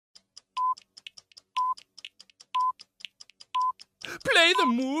Play the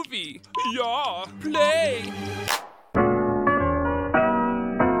movie. Yeah, play.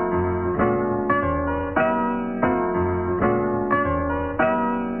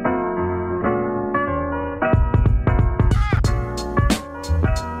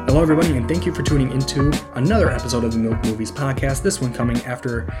 Hello everybody, and thank you for tuning into another episode of the Milk Movies podcast. This one coming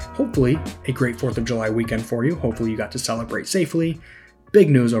after, hopefully, a great 4th of July weekend for you. Hopefully you got to celebrate safely.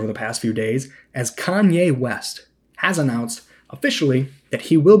 Big news over the past few days, as Kanye West has announced officially that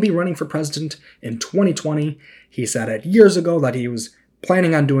he will be running for president in 2020. He said it years ago that he was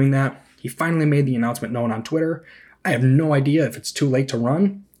planning on doing that. He finally made the announcement known on Twitter. I have no idea if it's too late to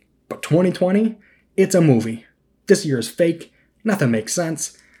run, but 2020, it's a movie. This year is fake. Nothing makes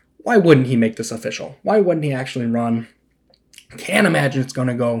sense. Why wouldn't he make this official? Why wouldn't he actually run? Can't imagine it's going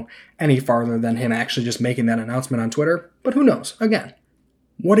to go any farther than him actually just making that announcement on Twitter, but who knows? Again,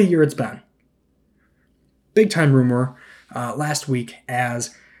 what a year it's been. Big time rumor last week,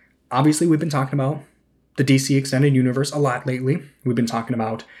 as obviously we've been talking about the DC Extended Universe a lot lately. We've been talking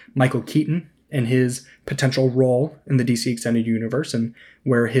about Michael Keaton and his potential role in the DC Extended Universe and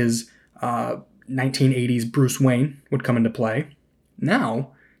where his 1980s Bruce Wayne would come into play.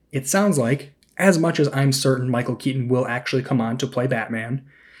 Now, it sounds like, as much as I'm certain Michael Keaton will actually come on to play Batman,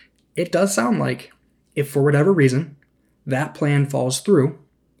 it does sound like, if for whatever reason that plan falls through,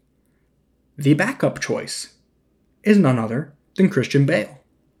 the backup choice is none other than Christian Bale.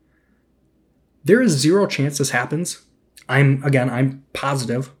 There is zero chance this happens. I'm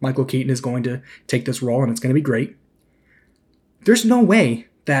positive Michael Keaton is going to take this role and it's going to be great. There's no way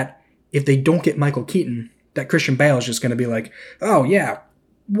that if they don't get Michael Keaton, that Christian Bale is just going to be like, oh yeah,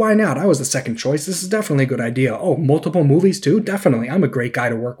 why not? I was the second choice. This is definitely a good idea. Oh, multiple movies too? Definitely. I'm a great guy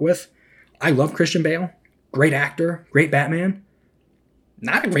to work with. I love Christian Bale. Great actor. Great Batman.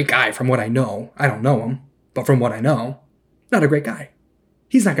 Not a great guy from what I know. I don't know him. But from what I know, not a great guy.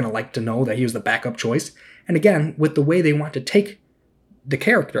 He's not going to like to know that he was the backup choice. And again, with the way they want to take the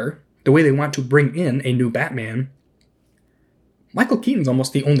character, the way they want to bring in a new Batman, Michael Keaton's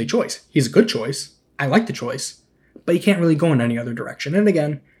almost the only choice. He's a good choice. I like the choice. But you can't really go in any other direction. And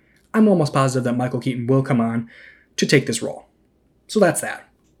again, I'm almost positive that Michael Keaton will come on to take this role. So that's that.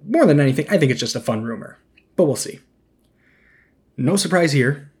 More than anything, I think it's just a fun rumor. But we'll see. No surprise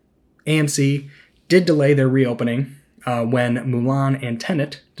here. AMC did delay their reopening when Mulan and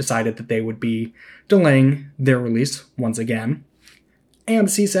Tenet decided that they would be delaying their release once again.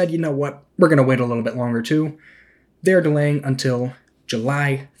 AMC said, you know what, we're going to wait a little bit longer too. They're delaying until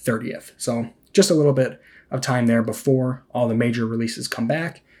July 30th. So just a little bit of time there before all the major releases come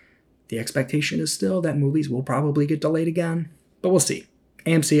back. The expectation is still that movies will probably get delayed again, but we'll see.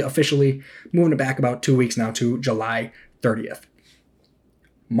 AMC officially moving it back about 2 weeks now to July 30th.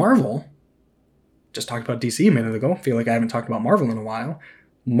 Marvel, just talked about DC a minute ago, feel like I haven't talked about Marvel in a while.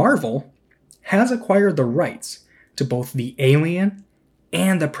 Marvel has acquired the rights to both the Alien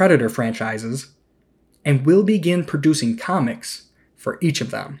and the Predator franchises and will begin producing comics for each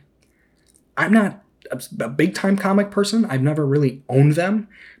of them. I'm not a big-time comic person. I've never really owned them,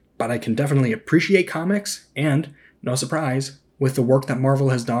 but I can definitely appreciate comics, and, no surprise, with the work that Marvel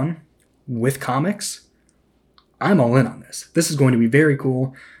has done with comics, I'm all in on this. This is going to be very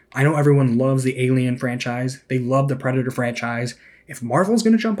cool. I know everyone loves the Alien franchise. They love the Predator franchise. If Marvel's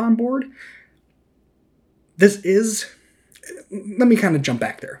going to jump on board, let me kind of jump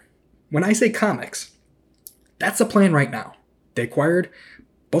back there. When I say comics, that's the plan right now. They acquired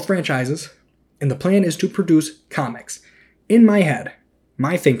both franchises, and the plan is to produce comics. In my head,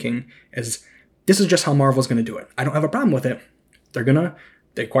 my thinking is this is just how Marvel's going to do it. I don't have a problem with it.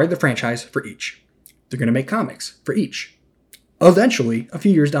 They acquired the franchise for each. They're going to make comics for each. Eventually, a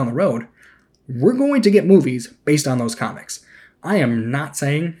few years down the road, we're going to get movies based on those comics. I am not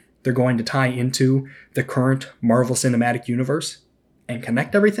saying they're going to tie into the current Marvel Cinematic Universe and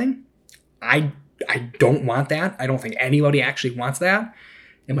connect everything. I don't want that. I don't think anybody actually wants that.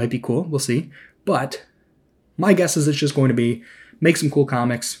 It might be cool. We'll see. But my guess is it's just going to be make some cool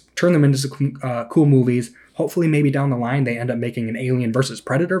comics, turn them into some cool movies. Hopefully, maybe down the line, they end up making an Alien versus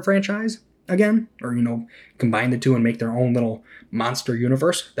Predator franchise again. Or, combine the two and make their own little monster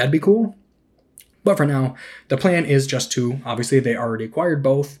universe. That'd be cool. But for now, the plan is just to, obviously, they already acquired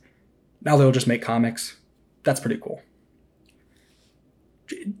both. Now they'll just make comics. That's pretty cool.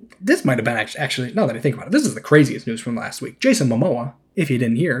 This might have been actually, now that I think about it, this is the craziest news from last week. Jason Momoa, if you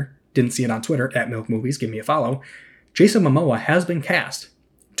didn't see it on Twitter, @MilkMovies, give me a follow. Jason Momoa has been cast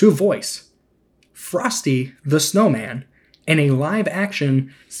to voice Frosty the Snowman in a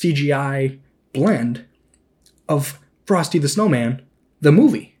live-action CGI blend of Frosty the Snowman, the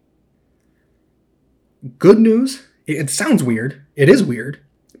movie. Good news It sounds weird. It is weird.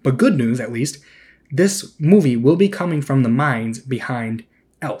 But good news, at least. This movie will be coming from the minds behind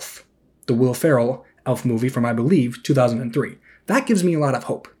Elf, the Will Ferrell Elf movie from, I believe, 2003. That gives me a lot of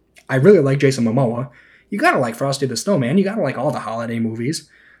hope. I really like Jason Momoa. You gotta like Frosty the Snowman. You gotta like all the holiday movies.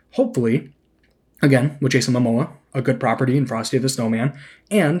 Hopefully, again, with Jason Momoa, a good property in Frosty the Snowman,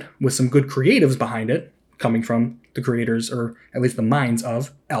 and with some good creatives behind it, coming from the creators, or at least the minds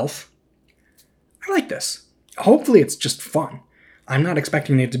of Elf, I like this. Hopefully it's just fun. I'm not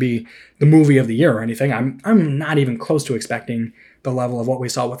expecting it to be the movie of the year or anything. I'm not even close to expecting the level of what we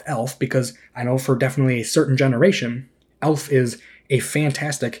saw with Elf, because I know for definitely a certain generation, Elf is a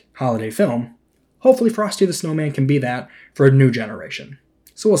fantastic holiday film. Hopefully Frosty the Snowman can be that for a new generation.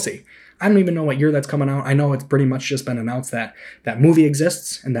 So we'll see. I don't even know what year that's coming out. I know it's pretty much just been announced that that movie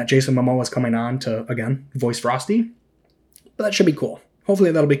exists and that Jason Momoa is coming on to, again, voice Frosty. But that should be cool.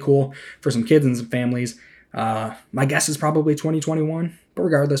 Hopefully that'll be cool for some kids and some families. My guess is probably 2021. But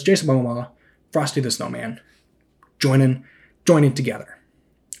regardless, Jason Momoa, Frosty the Snowman, joining together.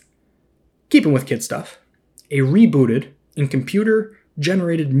 Keeping with kid stuff, a rebooted and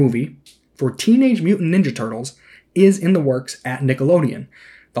computer-generated movie for Teenage Mutant Ninja Turtles is in the works at Nickelodeon.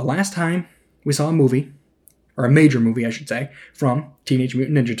 The last time we saw a movie, or a major movie I should say, from Teenage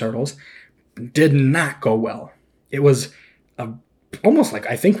Mutant Ninja Turtles, did not go well. It was almost like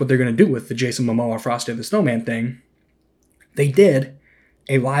I think what they're going to do with the Jason Momoa Frosty the Snowman thing. They did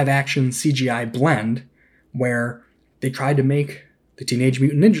a live-action CGI blend where they tried to make the Teenage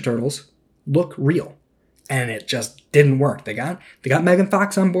Mutant Ninja Turtles look real. And it just didn't work. They got Megan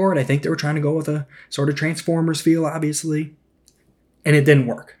Fox on board. I think they were trying to go with a sort of Transformers feel, obviously. And it didn't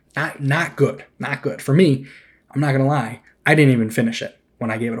work. Not good. Not good. For me, I'm not going to lie, I didn't even finish it when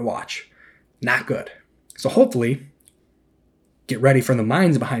I gave it a watch. Not good. So hopefully, get ready for the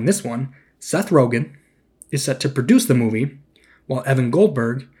minds behind this one. Seth Rogen is set to produce the movie, while Evan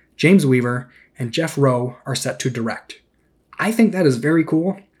Goldberg, James Weaver, and Jeff Rowe are set to direct. I think that is very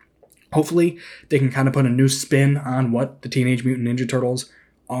cool. Hopefully, they can kind of put a new spin on what the Teenage Mutant Ninja Turtles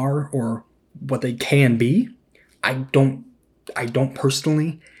are, or what they can be. I don't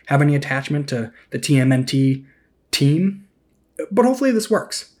personally have any attachment to the TMNT team, but hopefully this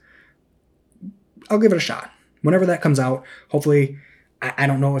works. I'll give it a shot. Whenever that comes out, hopefully, I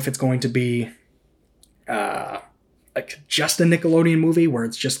don't know if it's going to be like just a Nickelodeon movie where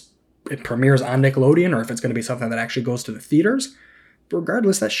it premieres on Nickelodeon, or if it's going to be something that actually goes to the theaters. But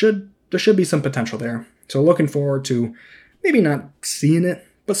regardless, there should be some potential there. So looking forward to maybe not seeing it,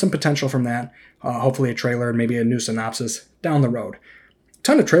 but some potential from that. Hopefully a trailer and maybe a new synopsis down the road.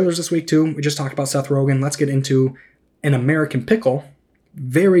 Ton of trailers this week too. We just talked about Seth Rogen. Let's get into An American Pickle.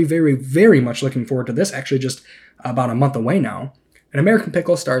 Very, very, very much looking forward to this. Actually just about a month away now. An American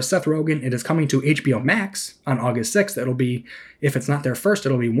Pickle stars Seth Rogen. It is coming to HBO Max on August 6th. It'll be, if it's not their first,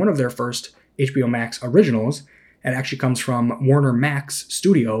 it'll be one of their first HBO Max originals. It actually comes from Warner Max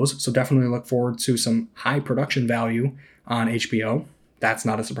Studios, so definitely look forward to some high production value on HBO. That's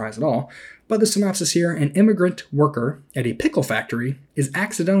not a surprise at all. But the synopsis here, an immigrant worker at a pickle factory is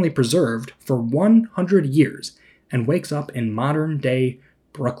accidentally preserved for 100 years and wakes up in modern-day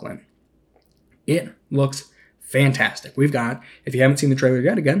Brooklyn. It looks fantastic. We've got, if you haven't seen the trailer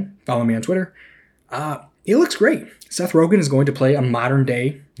yet, again, follow me on Twitter. It looks great. Seth Rogen is going to play a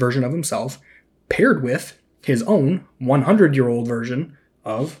modern-day version of himself, paired with his own 100-year-old version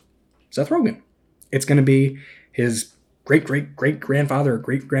of Seth Rogen. It's going to be his great-great-great-grandfather or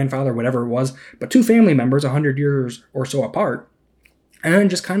great-grandfather, whatever it was, but two family members 100 years or so apart, and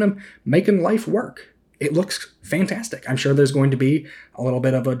just kind of making life work. It looks fantastic. I'm sure there's going to be a little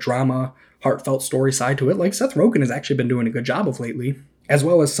bit of a drama, heartfelt story side to it, like Seth Rogen has actually been doing a good job of lately, as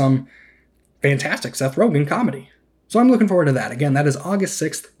well as some fantastic Seth Rogen comedy. So I'm looking forward to that. Again, that is August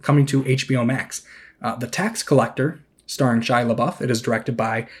 6th, coming to HBO Max. The Tax Collector, starring Shia LaBeouf. It is directed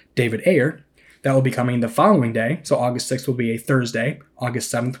by David Ayer. That will be coming the following day. So August 6th will be a Thursday.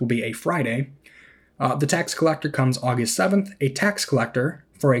 August 7th will be a Friday. The Tax Collector comes August 7th. A tax collector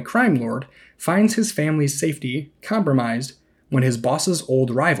for a crime lord finds his family's safety compromised when his boss's old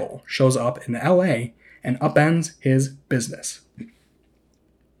rival shows up in LA and upends his business.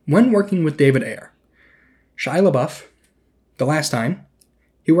 When working with David Ayer, Shia LaBeouf, the last time,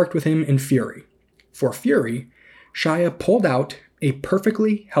 he worked with him in Fury. For Fury, Shia pulled out a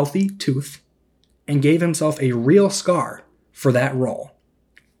perfectly healthy tooth and gave himself a real scar for that role.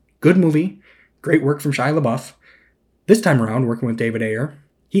 Good movie, great work from Shia LaBeouf. This time around, working with David Ayer,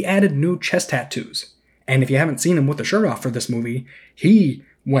 he added new chest tattoos. And if you haven't seen him with the shirt off for this movie, he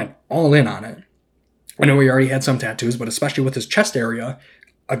went all in on it. I know he already had some tattoos, but especially with his chest area,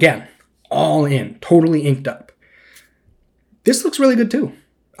 again, all in, totally inked up. This looks really good too.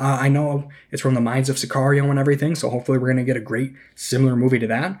 I know it's from the minds of Sicario and everything, so hopefully we're going to get a great similar movie to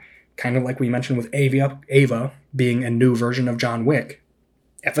that. Kind of like we mentioned with Ava being a new version of John Wick.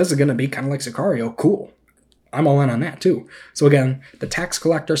 If this is going to be kind of like Sicario, cool. I'm all in on that too. So again, The Tax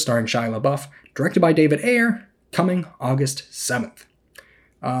Collector starring Shia LaBeouf, directed by David Ayer, coming August 7th.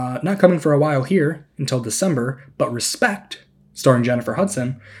 Not coming for a while here until December, but Respect, starring Jennifer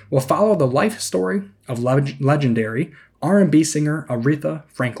Hudson, will follow the life story of legendary R&B singer Aretha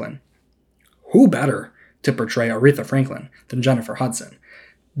Franklin. Who better to portray Aretha Franklin than Jennifer Hudson?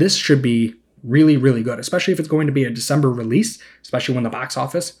 This should be really, really good, especially if it's going to be a December release, especially when the box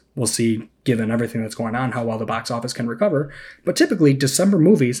office, we'll see, given everything that's going on, how well the box office can recover. But typically, December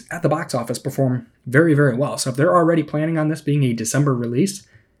movies at the box office perform very, very well. So if they're already planning on this being a December release,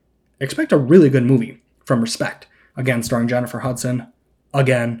 expect a really good movie from Respect. Again, starring Jennifer Hudson.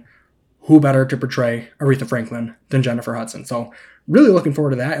 Again, who better to portray Aretha Franklin than Jennifer Hudson? So really looking forward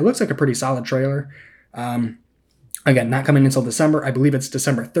to that. It looks like a pretty solid trailer. Again, not coming until December. I believe it's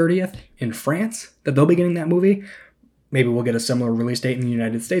December 30th in France that they'll be getting that movie. Maybe we'll get a similar release date in the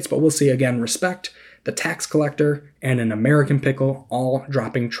United States, but we'll see. Again, Respect, The Tax Collector, and An American Pickle all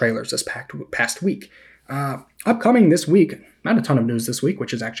dropping trailers this past week. Upcoming this week, not a ton of news this week,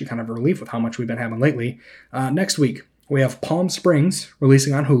 which is actually kind of a relief with how much we've been having lately. Next week, we have Palm Springs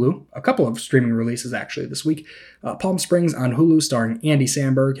releasing on Hulu. A couple of streaming releases actually this week. Palm Springs on Hulu starring Andy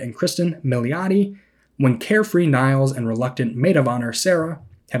Samberg and Kristen Milioti. When carefree Niles and reluctant maid of honor Sarah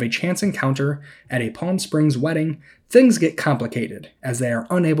have a chance encounter at a Palm Springs wedding, things get complicated as they are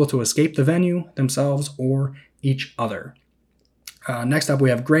unable to escape the venue, themselves, or each other. Next up, we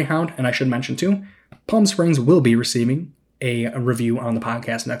have Greyhound, and I should mention too, Palm Springs will be receiving a review on the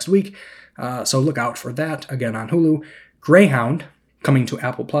podcast next week, so look out for that, again on Hulu. Greyhound, coming to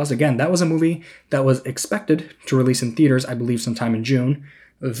Apple Plus. Again, that was a movie that was expected to release in theaters, I believe sometime in June.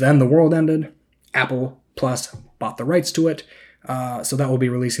 Then the world ended. Apple Plus bought the rights to it, so that will be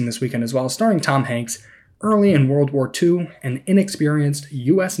releasing this weekend as well. Starring Tom Hanks, early in World War II, an inexperienced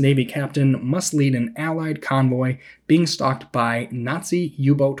U.S. Navy captain must lead an Allied convoy being stalked by Nazi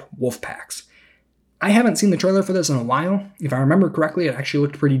U-boat wolf packs. I haven't seen the trailer for this in a while. If I remember correctly, it actually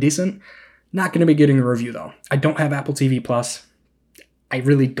looked pretty decent. Not going to be getting a review, though. I don't have Apple TV Plus. I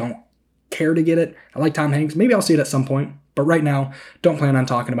really don't care to get it. I like Tom Hanks. Maybe I'll see it at some point. But right now, don't plan on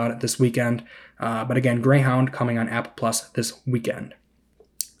talking about it this weekend. But again, Greyhound coming on Apple Plus this weekend.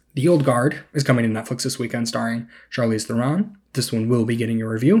 The Old Guard is coming to Netflix this weekend, starring Charlize Theron. This one will be getting a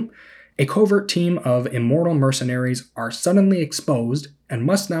review. A covert team of immortal mercenaries are suddenly exposed and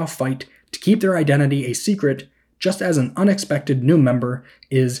must now fight to keep their identity a secret, just as an unexpected new member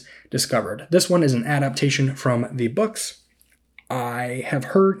is discovered. This one is an adaptation from the books. I have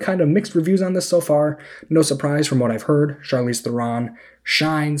heard kind of mixed reviews on this so far. No surprise from what I've heard. Charlize Theron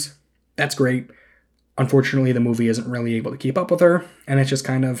shines. That's great. Unfortunately, the movie isn't really able to keep up with her, and it's just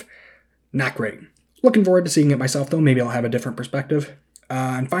kind of not great. Looking forward to seeing it myself, though. Maybe I'll have a different perspective.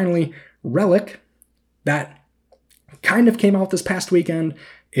 And finally, Relic, that kind of came out this past weekend,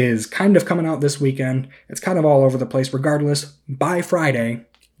 is kind of coming out this weekend. It's kind of all over the place. Regardless, by Friday,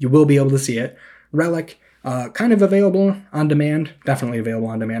 you will be able to see it. Relic, kind of available on demand, definitely available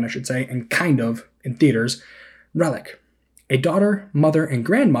on demand, I should say, and kind of in theaters. Relic. A daughter, mother, and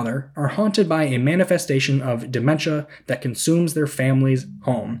grandmother are haunted by a manifestation of dementia that consumes their family's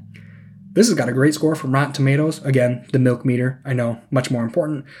home. This has got a great score from Rotten Tomatoes. Again, the milk meter, I know, much more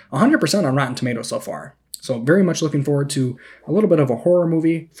important. 100% on Rotten Tomatoes so far. So very much looking forward to a little bit of a horror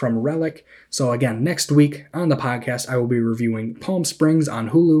movie from Relic. So again, next week on the podcast, I will be reviewing Palm Springs on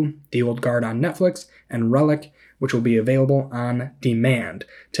Hulu, The Old Guard on Netflix, and Relic, which will be available on demand.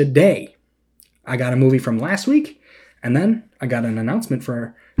 Today, I got a movie from last week, and then I got an announcement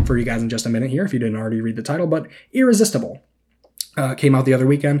for you guys in just a minute here, if you didn't already read the title, but Irresistible. Came out the other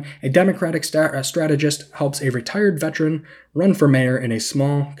weekend. A Democratic strategist helps a retired veteran run for mayor in a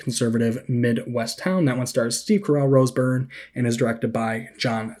small, conservative Midwest town. That one stars Steve Carell, Rose Byrne, and is directed by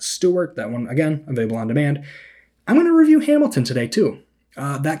Jon Stewart. That one, again, available on demand. I'm going to review Hamilton today, too.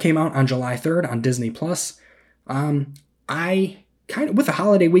 That came out on July 3rd on Disney+. I kind of, with the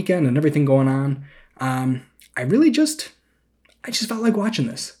holiday weekend and everything going on, I just felt like watching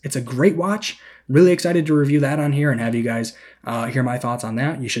this. It's a great watch. Really excited to review that on here and have you guys hear my thoughts on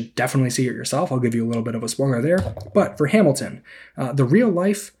that. You should definitely see it yourself. I'll give you a little bit of a spoiler there. But for Hamilton, the real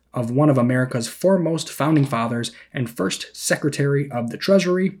life of one of America's foremost founding fathers and first Secretary of the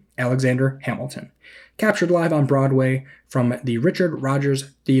Treasury, Alexander Hamilton. Captured live on Broadway from the Richard Rodgers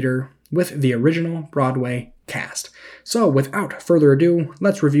Theater with the original Broadway cast. So without further ado,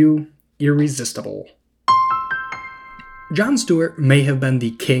 let's review Irresistible. Jon Stewart may have been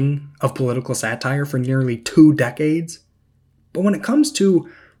the king of political satire for nearly 2 decades, but when it comes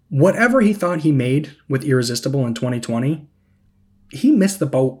to whatever he thought he made with Irresistible in 2020, he missed the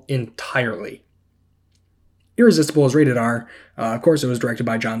boat entirely. Irresistible is rated R. Of course, it was directed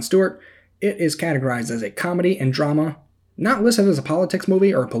by Jon Stewart. It is categorized as a comedy and drama, not listed as a politics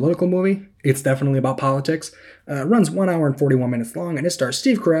movie or a political movie. It's definitely about politics. It runs 1 hour and 41 minutes long, and it stars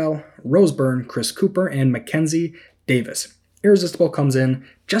Steve Carell, Rose Byrne, Chris Cooper, and Mackenzie Davis. Irresistible comes in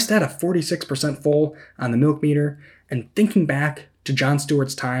just at a 46% full on the milk meter, and thinking back to Jon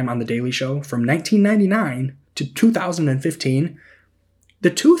Stewart's time on The Daily Show from 1999 to 2015, the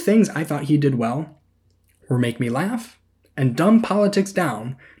 2 things I thought he did well were make me laugh and dumb politics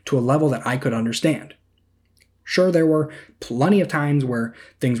down to a level that I could understand. Sure, there were plenty of times where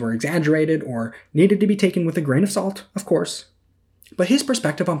things were exaggerated or needed to be taken with a grain of salt, of course. But his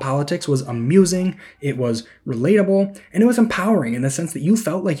perspective on politics was amusing, it was relatable, and it was empowering in the sense that you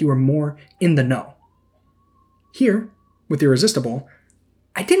felt like you were more in the know. Here, with Irresistible,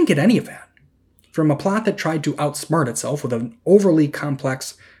 I didn't get any of that. From a plot that tried to outsmart itself with an overly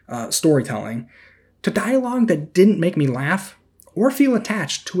complex storytelling, to dialogue that didn't make me laugh or feel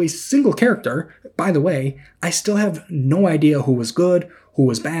attached to a single character. By the way, I still have no idea who was good, who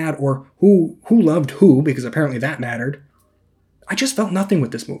was bad, or who loved who, because apparently that mattered. I just felt nothing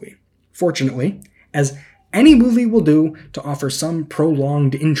with this movie. Fortunately, as any movie will do to offer some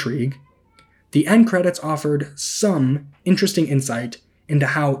prolonged intrigue, the end credits offered some interesting insight into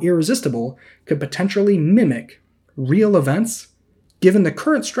how Irresistible could potentially mimic real events given the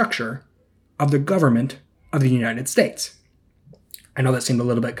current structure of the government of the United States. I know that seemed a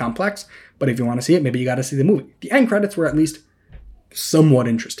little bit complex, but if you want to see it, maybe you got to see the movie. The end credits were at least somewhat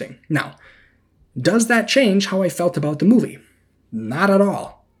interesting. Now, does that change how I felt about the movie? Not at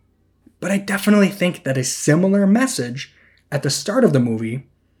all. But I definitely think that a similar message at the start of the movie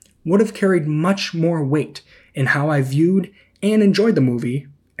would have carried much more weight in how I viewed and enjoyed the movie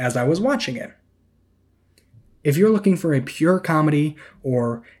as I was watching it. If you're looking for a pure comedy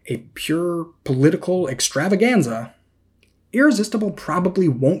or a pure political extravaganza, Irresistible probably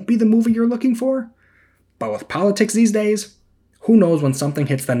won't be the movie you're looking for, but with politics these days, who knows when something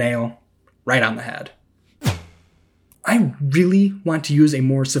hits the nail right on the head. I really want to use a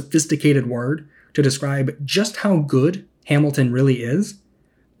more sophisticated word to describe just how good Hamilton really is,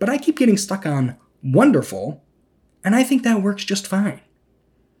 but I keep getting stuck on wonderful, and I think that works just fine.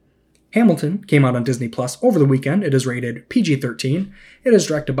 Hamilton came out on Disney Plus over the weekend. It is rated PG-13. It is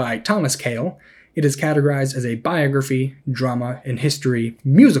directed by Thomas Kail. It is categorized as a biography, drama, and history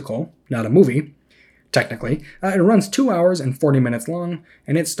musical, not a movie, technically. It runs 2 hours and 40 minutes long,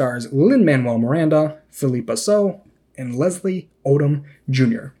 and it stars Lin-Manuel Miranda, Philippa Soh, and Leslie Odom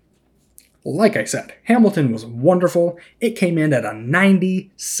Jr. Like I said, Hamilton was wonderful. It came in at a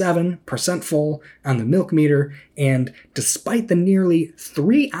 97% full on the milk meter, and despite the nearly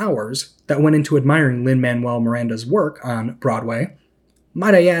 3 hours that went into admiring Lin-Manuel Miranda's work on Broadway,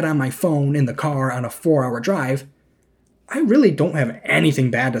 might I add on my phone in the car on a 4-hour drive, I really don't have anything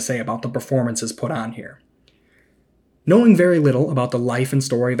bad to say about the performances put on here. Knowing very little about the life and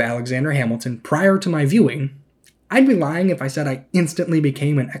story of Alexander Hamilton prior to my viewing, I'd be lying if I said I instantly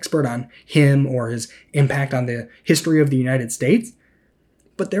became an expert on him or his impact on the history of the United States,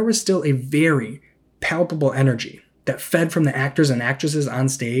 but there was still a very palpable energy that fed from the actors and actresses on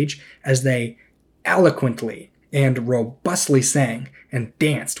stage as they eloquently and robustly sang and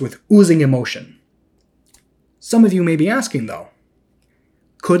danced with oozing emotion. Some of you may be asking, though,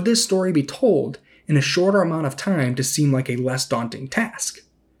 could this story be told in a shorter amount of time to seem like a less daunting task?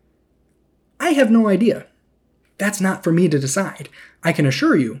 I have no idea. That's not for me to decide. I can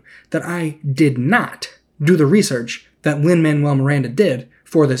assure you that I did not do the research that Lin-Manuel Miranda did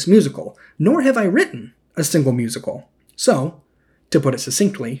for this musical, nor have I written a single musical. So, to put it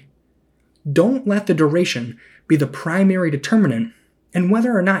succinctly, don't let the duration be the primary determinant in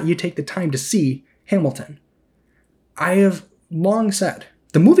whether or not you take the time to see Hamilton. I have long said,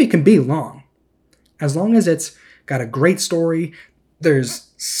 the movie can be long. As long as it's got a great story,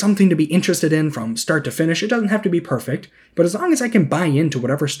 there's something to be interested in from start to finish. It doesn't have to be perfect, but as long as I can buy into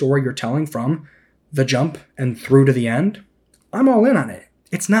whatever story you're telling from the jump and through to the end, I'm all in on it.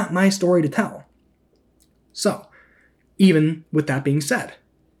 It's not my story to tell. So, even with that being said,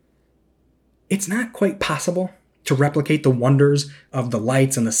 it's not quite possible to replicate the wonders of the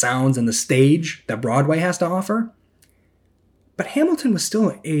lights and the sounds and the stage that Broadway has to offer, but Hamilton was still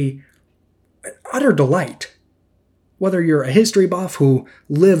an utter delight. Whether you're a history buff who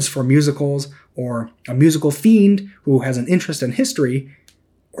lives for musicals or a musical fiend who has an interest in history,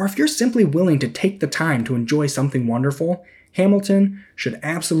 or if you're simply willing to take the time to enjoy something wonderful, Hamilton should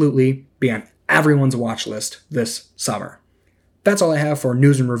absolutely be on everyone's watch list this summer. That's all I have for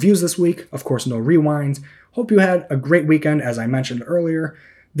news and reviews this week. Of course, no rewinds. Hope you had a great weekend, as I mentioned earlier.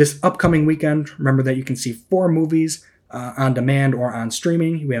 This upcoming weekend, remember that you can see 4 movies on demand or on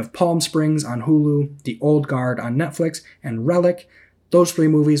streaming. We have Palm Springs on Hulu, The Old Guard on Netflix, and Relic. Those 3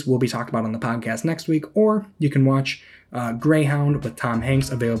 movies we'll be talking about on the podcast next week, or you can watch Greyhound with Tom Hanks,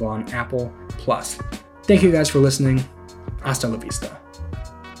 available on Apple+. Thank you guys for listening. Hasta la vista.